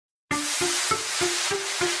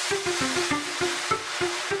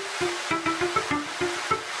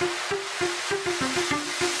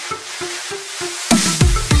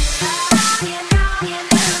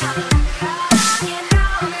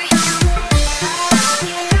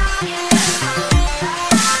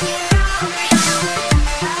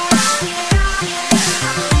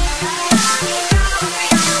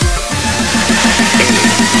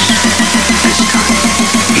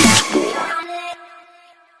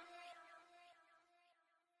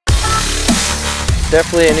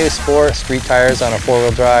Definitely a new sport. Street tires on a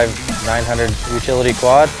 4-wheel drive 900 utility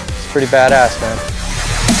quad. It's pretty badass, man.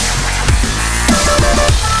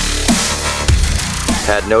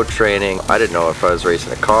 Had no training. I didn't know if I was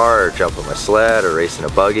racing a car or jumping my sled or racing a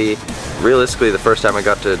buggy. Realistically, the first time I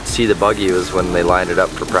got to see the buggy was when they lined it up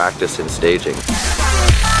for practice and staging.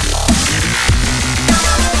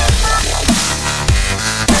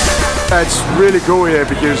 It's really cool here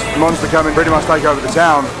because Monster come and pretty much take over the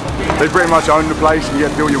town. They pretty much own the place and you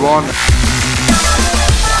get to do what you want.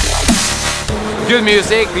 Good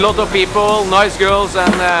music, lot of people, nice girls,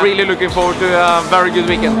 and really looking forward to a very good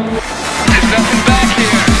weekend.